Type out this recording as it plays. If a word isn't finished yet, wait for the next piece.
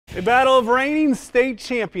A battle of reigning state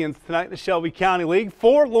champions tonight in the Shelby County League.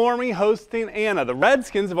 Fort Loramie hosting Anna. The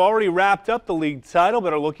Redskins have already wrapped up the league title,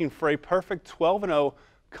 but are looking for a perfect 12-0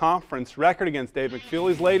 conference record against Dave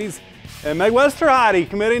McFeely's ladies. And Meg Westerheide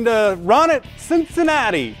committing to run at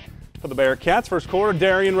Cincinnati. For the Bearcats, first quarter,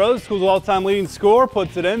 Darian Rose, school's all-time leading scorer,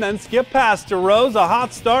 puts it in, then skip pass to Rose. A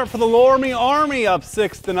hot start for the Loramie Army, up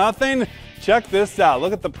 6-0. Check this out.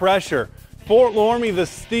 Look at the pressure. Fort Loramie the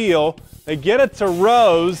steal. They get it to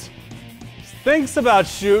Rose. Thinks about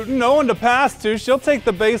shooting. No one to pass to. She'll take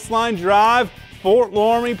the baseline drive. Fort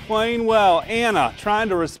Loramie playing well. Anna trying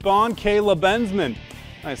to respond. Kayla Bensman.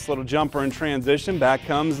 Nice little jumper in transition. Back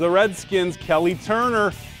comes the Redskins. Kelly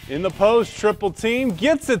Turner in the post. Triple team.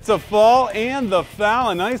 Gets it to fall. And the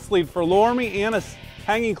foul. A nice lead for Loramie. Anna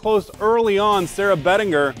hanging close early on. Sarah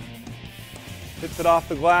Bettinger hits it off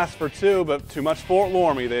the glass for two, but too much Fort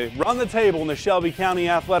Loramie. They run the table in the Shelby County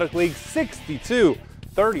Athletic League,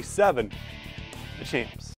 62-37, the champs.